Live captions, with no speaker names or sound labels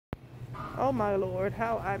Oh my Lord,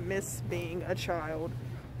 how I miss being a child.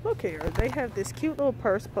 Look here, they have this cute little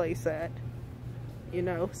purse play set. You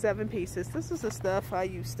know, 7 pieces. This is the stuff I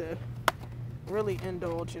used to really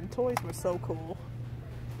indulge in. Toys were so cool.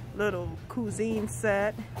 Little cuisine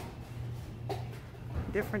set.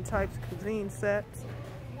 Different types of cuisine sets.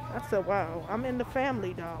 I said, wow, I'm in the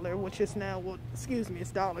Family Dollar, which is now, well, excuse me, it's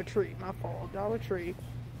Dollar Tree, my fault. Dollar Tree,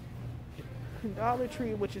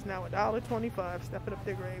 which is now $1.25, stepping up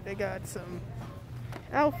their grave. They got some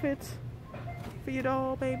outfits for your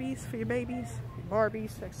doll babies, for your babies, your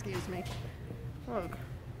Barbies, excuse me. Look,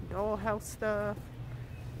 dollhouse stuff.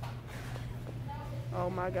 Oh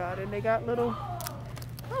my God, and they got little,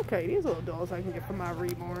 okay, these little dolls I can get for my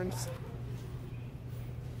reborns.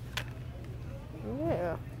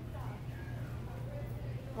 Yeah.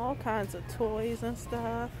 All kinds of toys and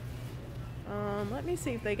stuff. Let me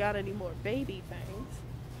see if they got any more baby things.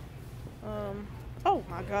 Oh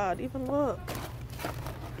my God, even look.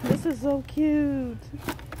 This is so cute.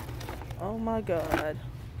 Oh my God.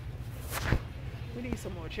 We need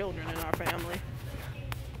some more children in our family.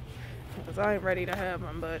 Because I ain't ready to have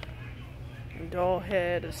them, but a doll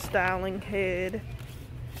head, a styling head.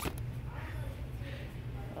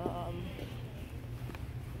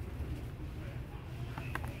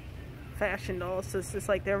 Fashion dolls, so it's just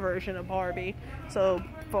like their version of Barbie. So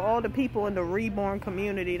for all the people in the reborn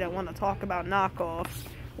community that want to talk about knockoffs,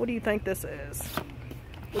 what do you think this is?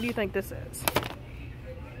 What do you think this is?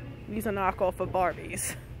 These are knockoff of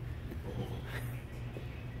Barbies.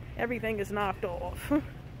 Everything is knocked off.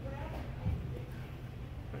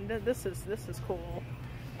 And this is cool.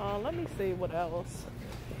 Let me see what else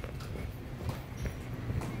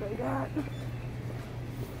they got.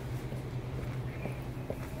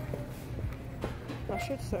 I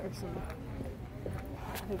should serve some.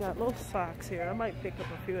 They got little socks here. I might pick up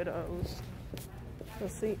a few of those.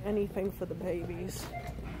 Let's see, anything for the babies.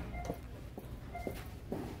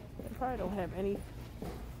 They probably don't have any.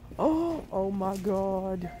 Oh my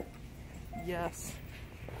God. Yes.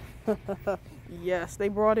 Yes, they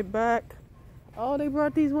brought it back. Oh, they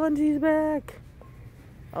brought these onesies back.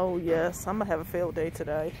 Oh yes, I'm gonna have a field day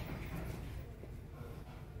today.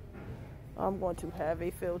 I'm going to have a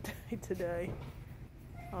field day today.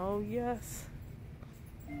 Oh yes.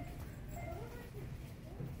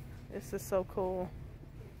 This is so cool.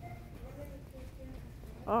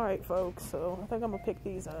 Alright folks, so I think I'm gonna pick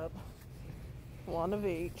these up. One of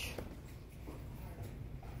each.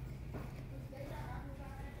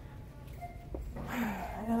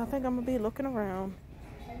 And I think I'm gonna be looking around.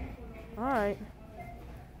 Alright.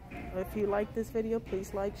 If you like this video,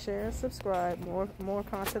 please like, share, and subscribe. More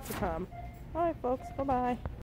content to come. Alright folks, bye bye.